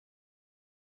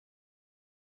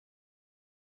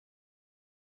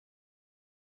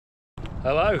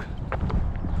Hello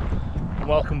and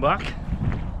welcome back.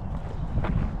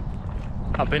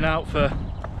 I've been out for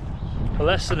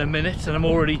less than a minute and I'm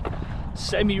already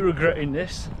semi-regretting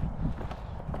this,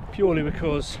 purely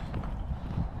because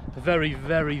a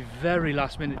very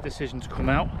last minute decision to come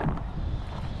out.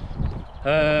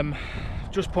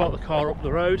 Just parked the car up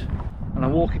the road and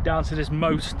I'm walking down to this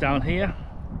moat down here.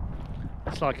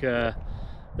 It's like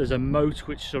there's a moat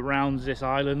which surrounds this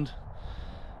island,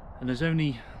 and there's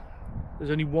only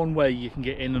one way you can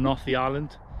get in and off the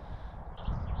island.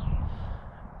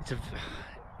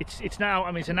 It's now,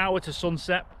 I mean, it's an hour to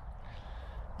sunset.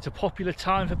 It's a popular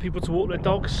time for people to walk their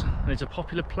dogs, and it's a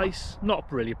popular place.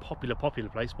 Not really a popular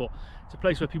place, but it's a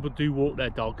place where people do walk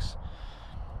their dogs.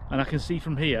 And I can see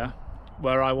from here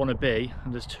where I want to be,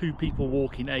 and there's two people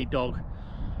walking a dog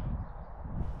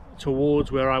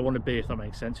towards where I want to be, if that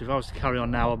makes sense. If I was to carry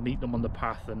on now, I'd meet them on the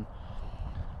path, and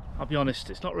I'll be honest,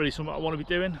 it's not really something I want to be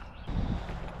doing.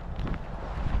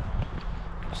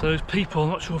 So those people, I'm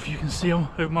not sure if you can see them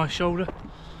over my shoulder,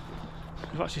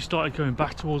 I've actually started going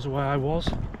back towards the way I was.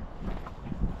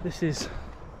 This is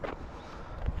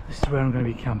where I'm going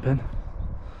to be camping.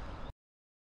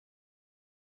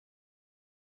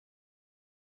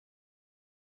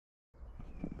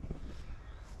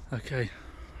 Okay,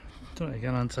 done it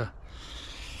again, Hunter.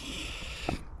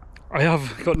 I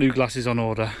have got new glasses on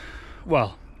order.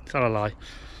 Well, tell a lie.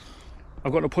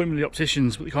 I've got an appointment with the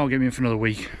opticians, but they can't get me in for another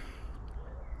week.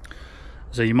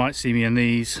 So you might see me in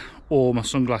these or my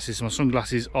sunglasses. My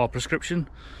sunglasses are prescription,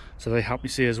 so they help me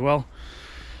see as well.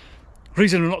 The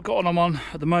reason I've not got them on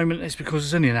at the moment is because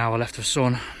there's only an hour left of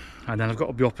sun, and then I've got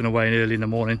to be up and away early in the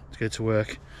morning to go to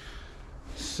work.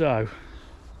 So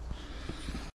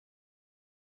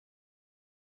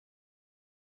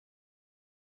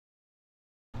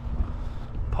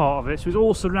part of it, so it's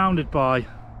all surrounded by,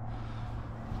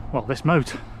 well, this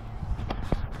moat,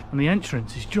 and the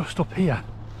entrance is just up here.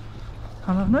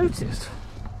 And I've noticed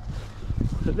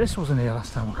that this wasn't here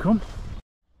last time I come.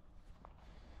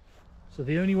 So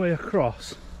the only way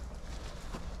across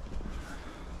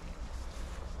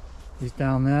is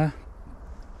down there,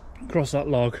 across that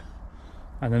log,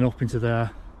 and then up into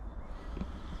there.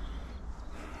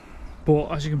 But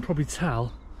as you can probably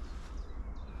tell,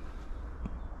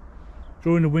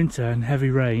 during the winter and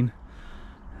heavy rain,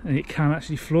 and it can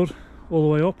actually flood all the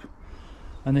way up.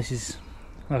 And this is,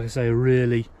 like I say, a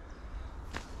really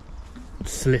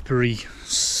slippery,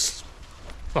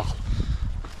 well,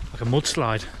 like a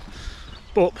mudslide.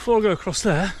 But before I go across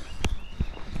there,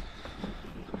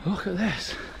 look at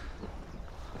this.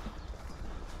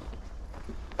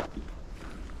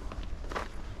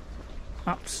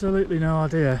 Absolutely no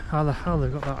idea how the hell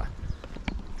they've got that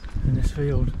in this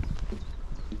field.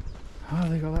 How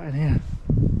have they got that in here?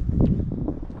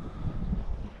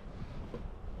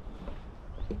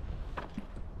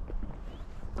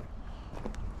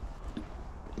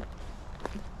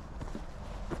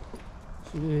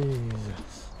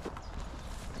 Jesus.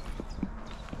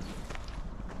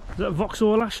 Is that a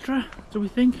Vauxhall Astra, do we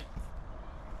think?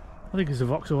 I think it's a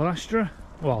Vauxhall Astra.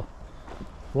 Well,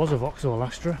 was a Vauxhall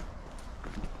Astra.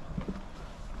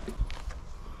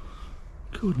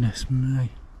 Goodness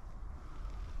me.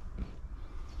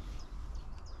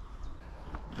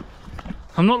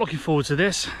 I'm not looking forward to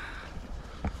this.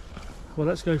 Well,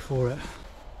 let's go for it.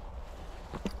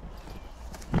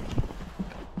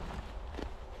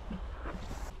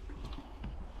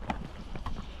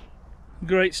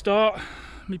 Great start.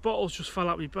 My bottles just fell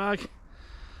out my bag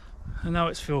and now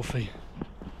it's filthy.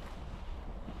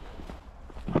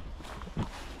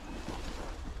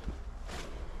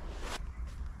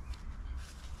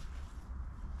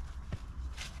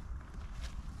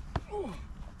 Oh.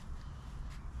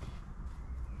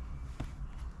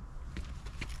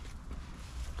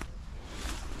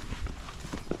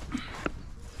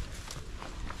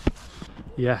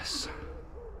 Yes,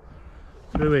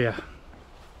 through here.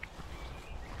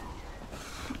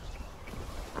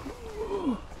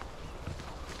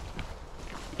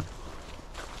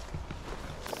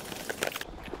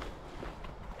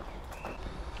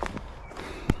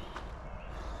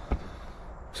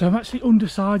 So I'm actually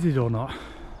undecided or not.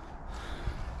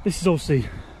 This is obviously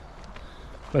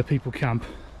where people camp.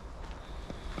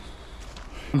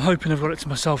 I'm hoping I've got it to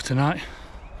myself tonight.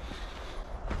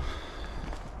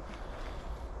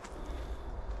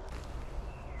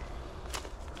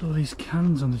 All these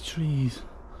cans on the trees.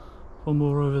 One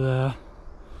more over there.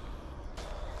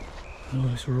 And all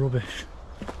this rubbish.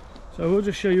 So we'll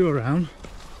just show you around.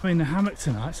 I'm in the hammock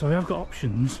tonight, so I have got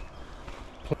options.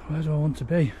 Where do I want to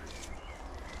be?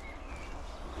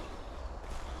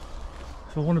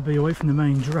 If I want to be away from the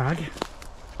main drag,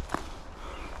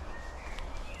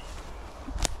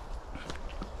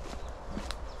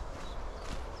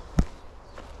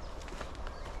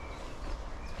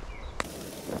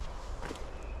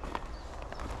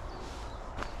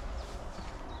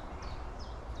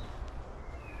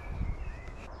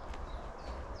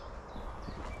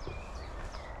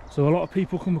 So a lot of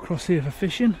people come across here for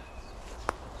fishing.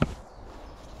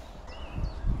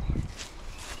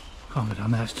 Can't go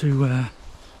down there, it's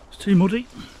too muddy.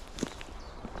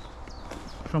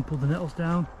 Trample the nettles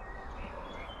down.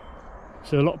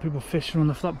 So a lot of people fishing on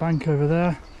the flat bank over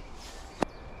there.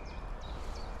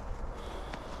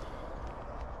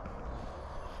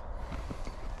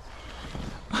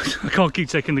 I can't keep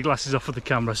taking the glasses off of the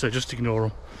camera, so just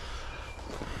ignore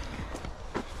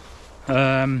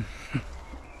them.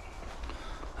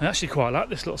 I actually quite like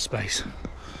this little space.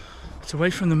 It's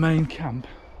away from the main camp,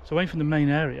 it's away from the main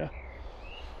area,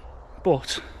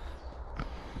 but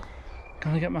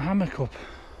can I get my hammock up?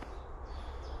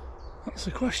 That's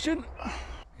the question.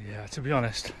 Yeah, to be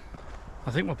honest,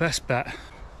 I think my best bet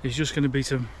is just going to be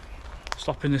to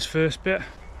stop in this first bit,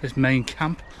 this main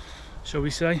camp, shall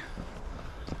we say.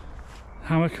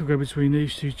 Hammock will go between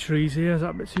these two trees here. Is that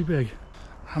a bit too big?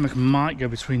 Hammock might go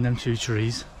between them two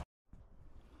trees.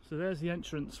 So there's the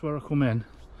entrance where I come in.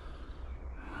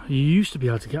 You used to be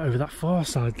able to get over that far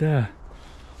side there,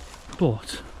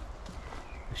 but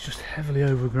it's just heavily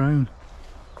overgrown.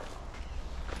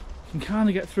 You can kind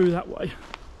of get through that way,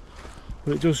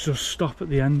 but it does just stop at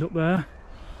the end up there.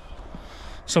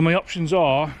 So my options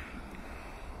are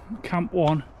Camp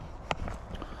 1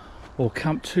 or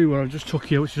Camp 2, where I just took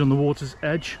you, which is on the water's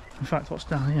edge. In fact, what's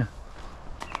down here?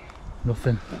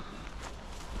 Nothing.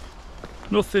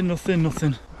 Nothing.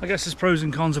 I guess there's pros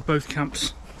and cons of both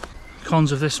camps.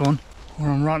 Cons of this one, where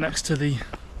I'm right next,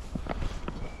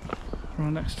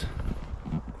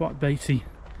 quite baity.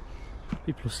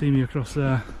 People will see me across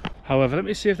there. However, let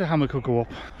me see if the hammock will go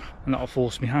up, and that'll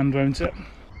force me hand, won't it?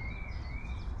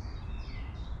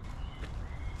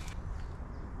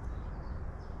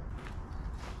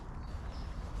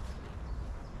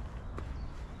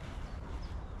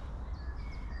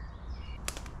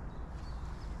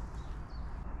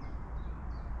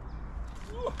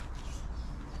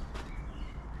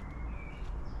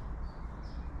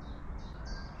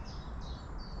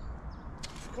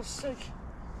 For God's sake.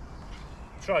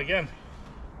 Try again.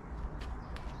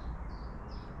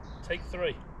 Take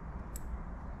 3.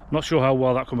 Not sure how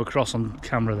well that come across on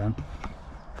camera then,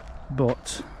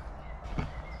 but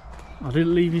I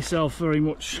didn't leave myself very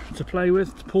much to play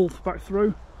with, to pull back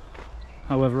through.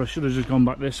 However, I should have just gone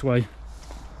back this way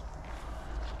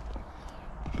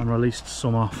and released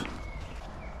some off.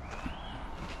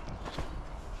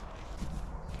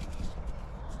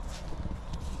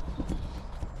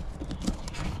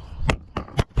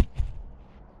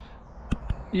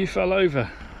 You fell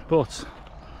over, but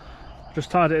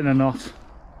just tied it in a knot,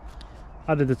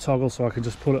 added the toggle so I could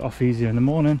just pull it off easier in the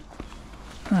morning,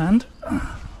 and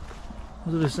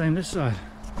I'll do the same this side.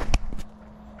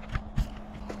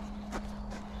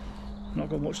 Not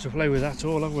got much to play with at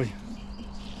all, have we?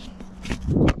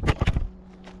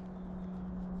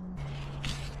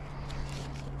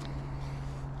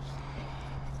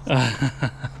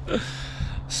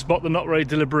 Spot the not very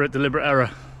deliberate error.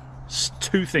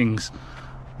 2 things.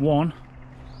 1,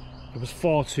 it was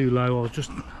far too low,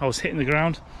 I was hitting the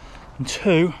ground. And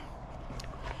 2,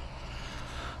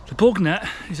 the bug net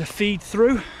is a feed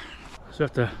through, so you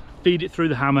have to feed it through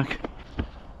the hammock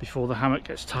before the hammock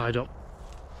gets tied up.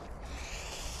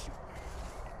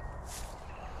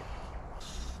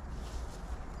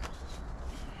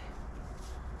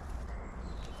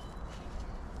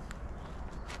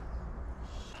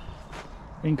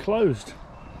 Enclosed,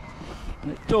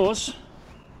 and it does.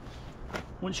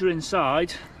 Once you're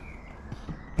inside,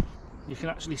 you can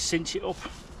actually cinch it up,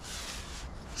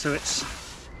 so it's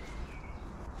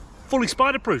fully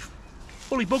spider proof,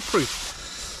 fully bug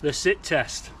proof. The sit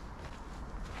test.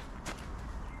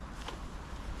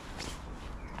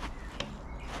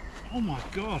 Oh my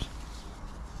god,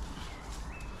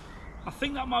 I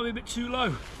think that might be a bit too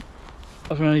low. I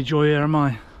don't have any joy here, am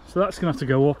I? So that's gonna have to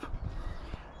go up,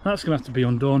 that's gonna have to be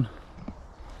undone,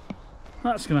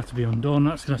 that's gonna have to be undone,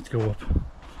 that's gonna have to go up.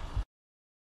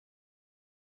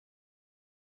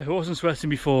 If I wasn't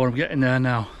sweating before, I'm getting there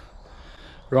now.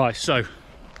 Right, so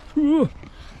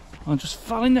I just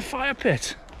fell in the fire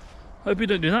pit. Hope you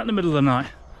don't do that in the middle of the night.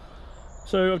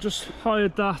 So I've just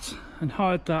hired that and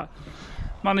hired that.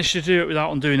 Managed to do it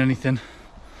without undoing anything.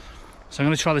 So I'm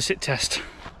going to try the sit test.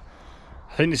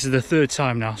 I think this is the 3rd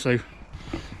time now, so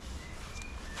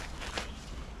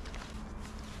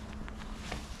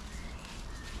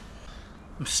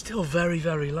I'm still very,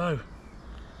 very low.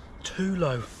 Too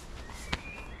low.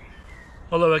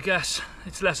 Although I guess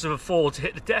it's less of a fall to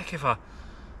hit the deck if I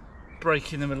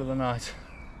break in the middle of the night.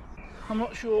 I'm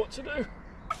not sure what to do.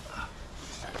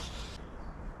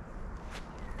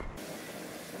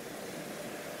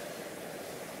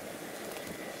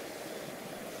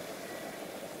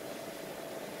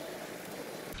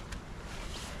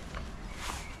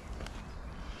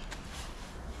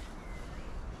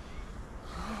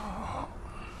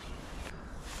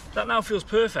 that now feels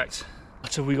perfect.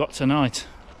 What have we got tonight?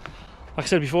 Like I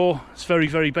said before, it's very,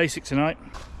 very basic tonight.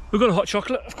 We've got a hot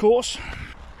chocolate, of course.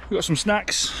 We've got some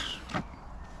snacks.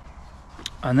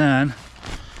 And then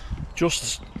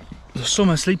just the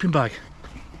summer sleeping bag.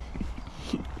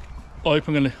 I hope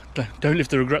don't live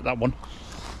to regret that one.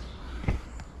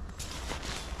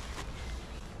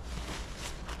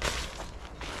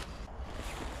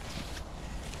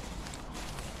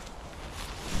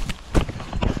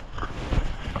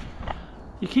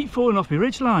 You keep falling off my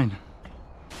ridgeline.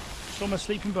 Summer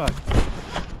sleeping bag.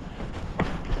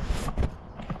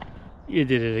 You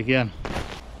did it again.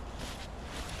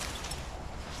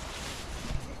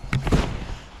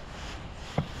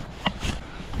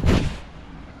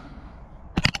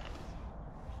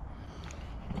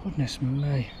 Goodness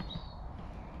me.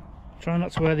 Try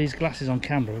not to wear these glasses on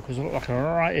camera because I look like a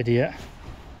right idiot.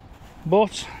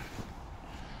 But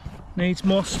needs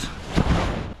must.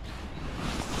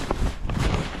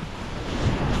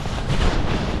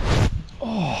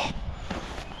 Oh,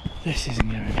 this isn't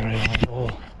going very well at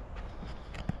all.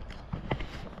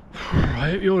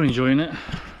 I hope you're enjoying it.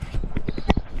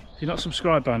 If you're not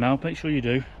subscribed by now, make sure you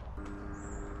do.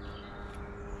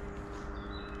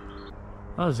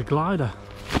 Oh, there's a glider.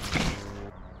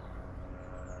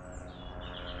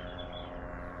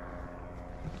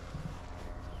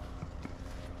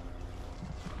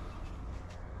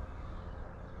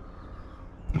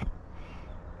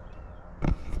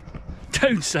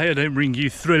 Don't say I don't bring you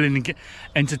thrilling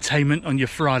entertainment on your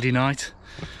Friday night.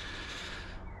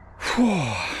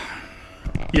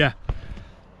 Yeah,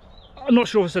 I'm not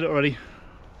sure if I said it already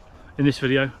in this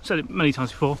video. I've said it many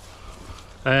times before.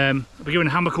 I'll be giving a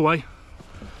hammock away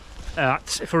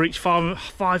if I reach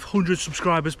 500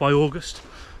 subscribers by August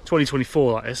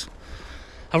 2024, that is.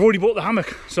 I've already bought the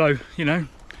hammock, so you know,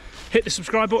 hit the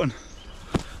subscribe button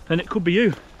and it could be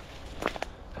you.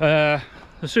 The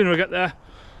sooner I get there,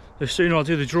 the sooner I'll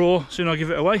do the draw, the sooner I'll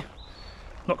give it away.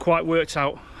 Not quite worked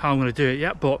out how I'm going to do it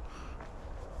yet, but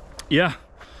yeah,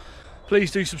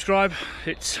 please do subscribe.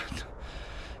 It's,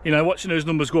 you know, watching those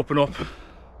numbers go up and up.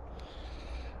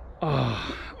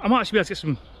 Oh, I might actually be able to get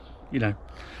some, you know,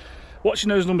 watching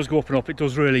those numbers go up and up, it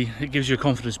does really, it gives you a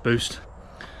confidence boost.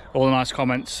 All the nice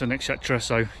comments and etc.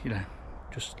 So, you know,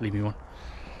 just leave me one.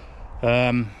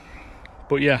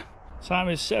 But yeah, time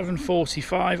is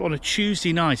 7:45 on a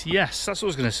Tuesday night. Yes, that's what I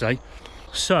was going to say.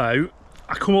 So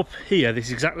I come up here,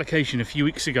 this exact location, a few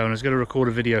weeks ago, and I was going to record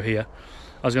a video here.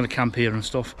 I was going to camp here and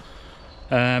stuff.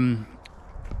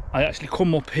 I actually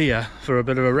come up here for a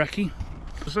bit of a recce.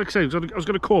 Just like I say, I was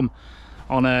going to come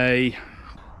on a,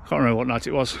 I can't remember what night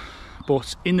it was,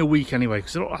 but in the week anyway,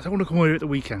 because I don't want to come here at the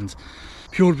weekends,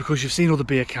 purely because you've seen all the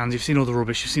beer cans, you've seen all the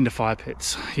rubbish, you've seen the fire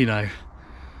pits. You know,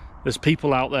 there's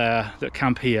people out there that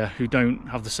camp here who don't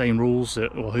have the same rules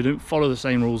or who don't follow the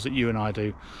same rules that you and I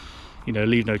do. You know,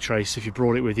 leave no trace. If you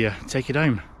brought it with you, take it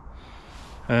home.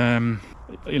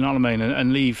 You know what I mean?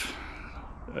 And leave,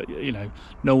 you know,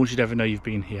 no one should ever know you've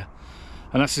been here.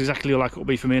 And that's exactly like it will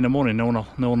be for me in the morning. No one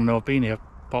will know I've been here,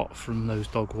 apart from those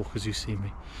dog walkers who see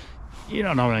me. You know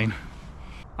what I mean?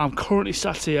 I'm currently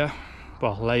sat here,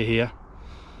 well, lay here,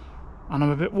 and I'm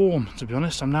a bit warm, to be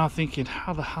honest. I'm now thinking,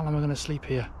 how the hell am I going to sleep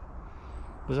here?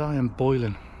 Because I am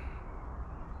boiling.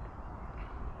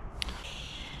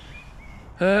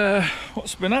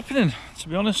 What's been happening, to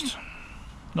be honest?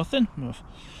 Nothing.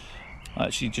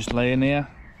 Actually just laying here.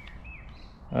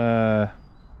 Got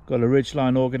a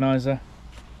ridgeline organiser.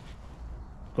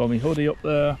 Got my hoodie up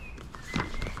there.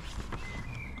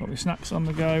 Got my snacks on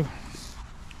the go.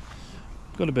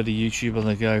 Got a bit of YouTube on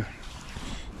the go.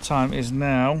 Time is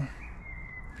now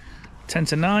 10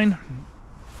 to 9.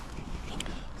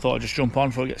 Thought I'd just jump on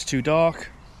before it gets too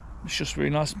dark. It's just really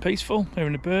nice and peaceful,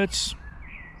 hearing the birds.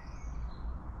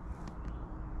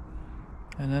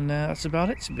 And then that's about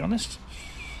it, to be honest.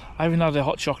 I haven't had a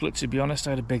hot chocolate, to be honest.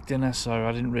 I had a big dinner, so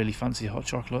I didn't really fancy a hot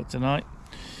chocolate tonight.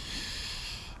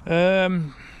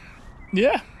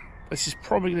 Yeah, this is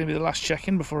probably going to be the last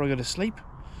check-in before I go to sleep.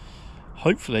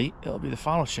 Hopefully, it'll be the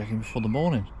final check-in before the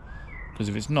morning. Because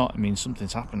if it's not, it means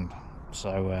something's happened.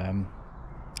 So,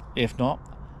 if not,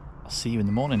 I'll see you in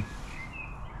the morning.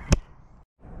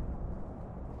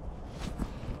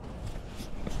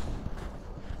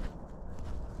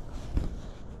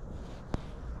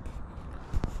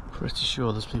 Pretty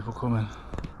sure there's people coming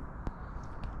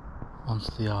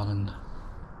onto the island.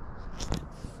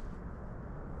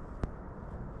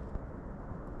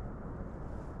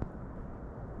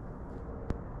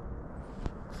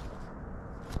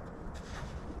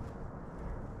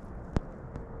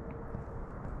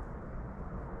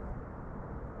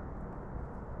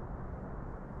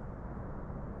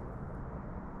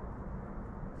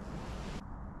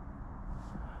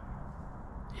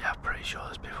 pretty sure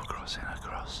there's people crossing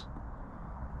across.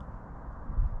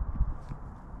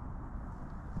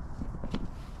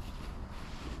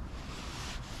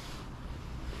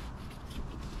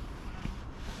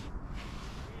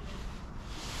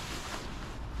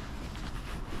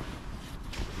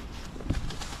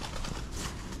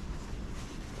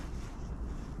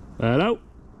 Hello?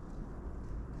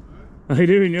 How you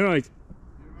doing? You alright?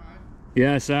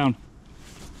 Yeah, sound.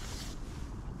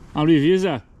 How many of you is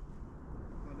there?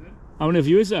 How many of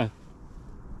you is there?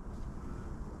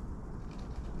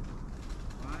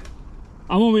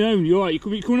 I'm on my own. You alright? You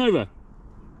coming over?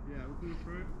 Yeah, we're coming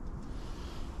through.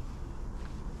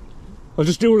 I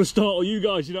just do want to startle you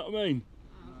guys, you know what I mean?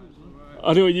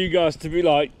 I don't want you guys to be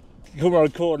like, come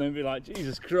around the corner and be like,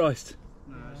 Jesus Christ.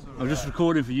 No, it's all I'm just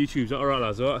recording for YouTube. Is that alright,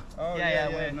 lads? Alright? Oh, yeah,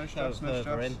 we're no stress, no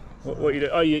stress. What you do?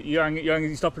 Oh,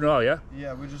 you're stopping now, yeah?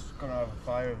 Yeah, we're just gonna have a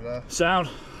fire over there. Sound?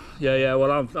 Yeah.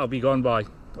 Well, I'll be gone by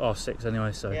 6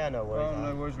 anyway. So. Yeah, no worries. Oh,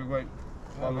 no worries. We won't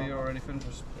bother you or anything.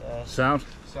 Just sound.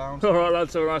 sound. All right,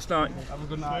 lads. Have a nice night. Have a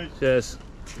good night. Cheers.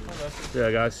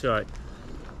 Yeah, guys. All right.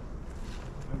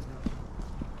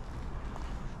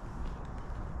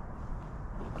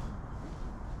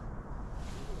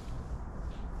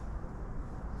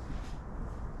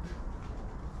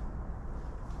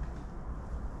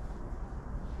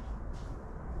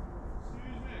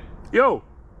 Yo!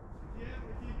 If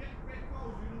you get a bit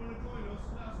cold, you want to join us,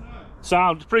 let us know.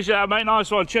 Sound. Appreciate that, mate. Nice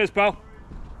one. Cheers, pal.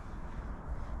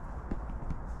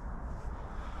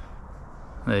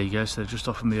 There you go. So they've just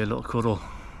offered me a little cuddle.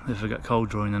 If I get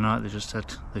cold during the night, they just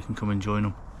said they can come and join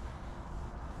them.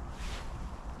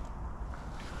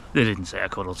 They didn't say a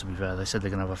cuddle, to be fair. They said they're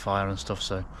going to have a fire and stuff,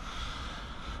 so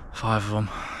 5 of them.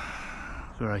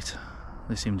 Great.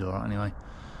 They seemed alright anyway.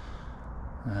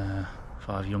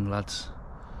 5 young lads.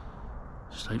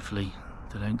 Just hopefully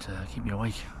they don't keep me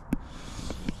awake.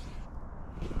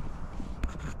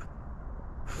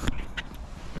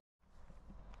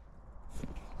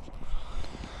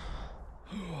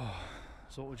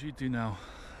 So what would you do now?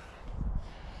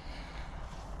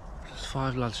 Just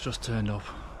 5 lads just turned up,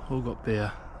 all got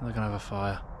beer, they're gonna have a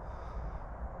fire.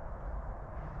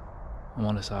 I'm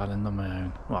on this island on my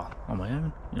own. Well, on my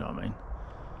own, you know what I mean?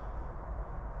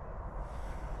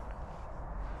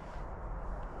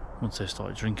 Once they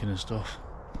started drinking and stuff.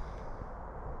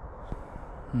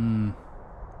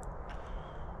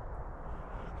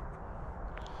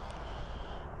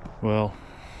 Well,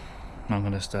 I'm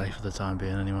gonna stay for the time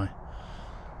being anyway.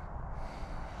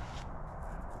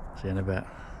 See you in a bit.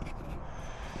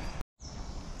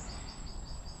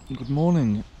 Good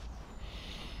morning.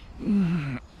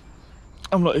 I'm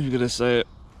not even gonna say it,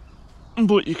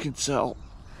 but you can tell.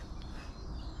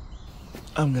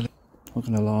 I'm not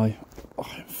gonna lie. Oh,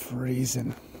 I'm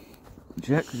freezing.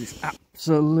 Yeah, because it's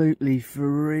absolutely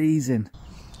freezing.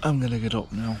 I'm gonna get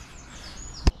up now.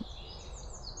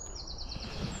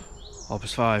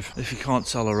 5:30. If you can't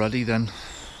tell already, then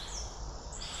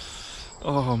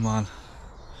oh man,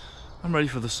 I'm ready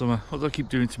for the summer. What do I keep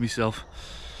doing to myself?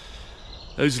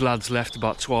 Those lads left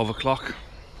about 12 o'clock.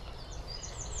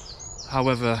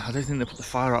 However, I don't think they put the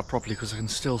fire out properly because I can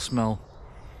still smell.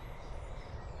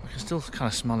 I can still kind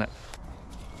of smell it.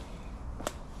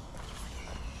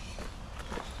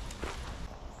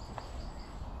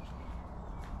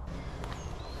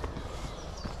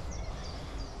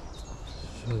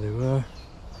 So they were.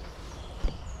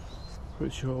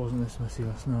 Pretty sure it wasn't this messy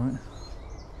last night.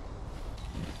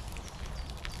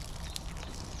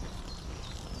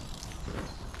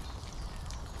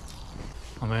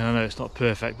 I mean, I know it's not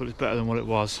perfect, but it's better than what it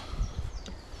was.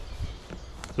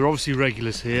 There are obviously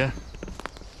regulars here.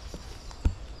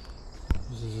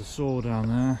 There's a saw down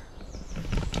there.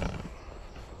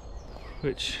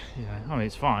 Which, yeah, I mean,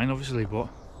 it's fine, obviously, but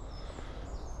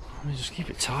I mean, just keep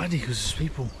it tidy because there's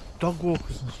people, dog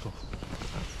walkers and stuff,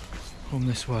 come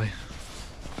this way.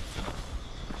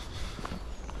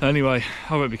 Anyway,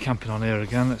 I won't be camping on here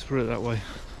again, let's put it that way.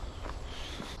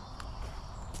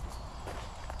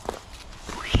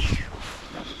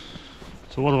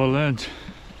 So what have I learned?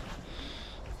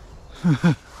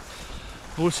 I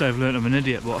would say I've learned I'm an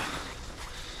idiot, but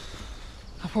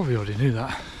I probably already knew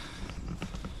that.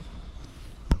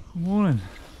 Good morning.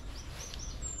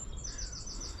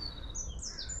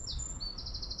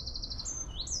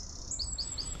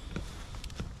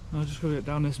 I just got to get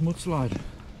down this mudslide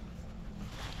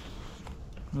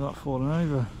without falling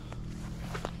over.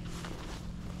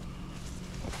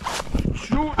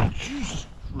 Jesus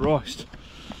Christ.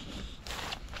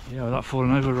 Yeah, without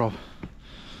falling over, Rob.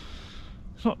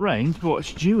 It's not rained, but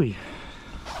it's dewy.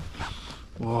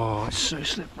 Whoa, it's so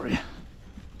slippery.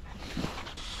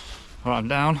 Right, I'm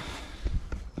down.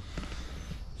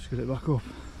 get it back up.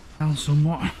 Down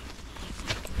somewhat.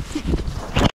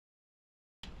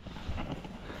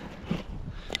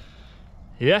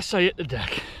 Yes, I hit the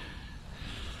deck.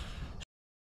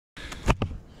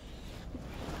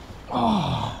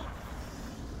 Oh.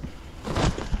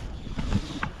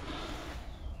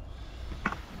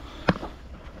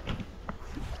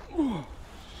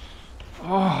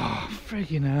 Oh,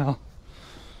 freaking hell.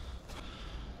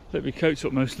 Let me coat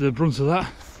up most of the brunt of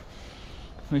that.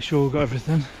 Make sure we've got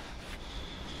everything.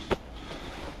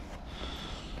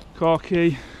 Car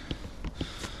key,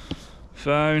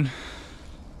 phone.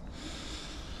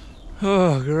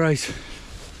 Oh, great.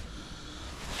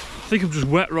 I think I'm just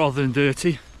wet rather than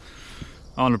dirty.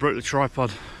 Oh, and I broke the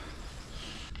tripod.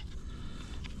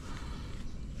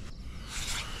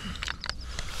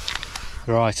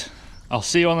 Right, I'll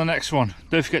see you on the next one.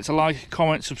 Don't forget to like,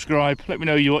 comment, subscribe. Let me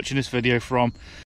know who you're watching this video from.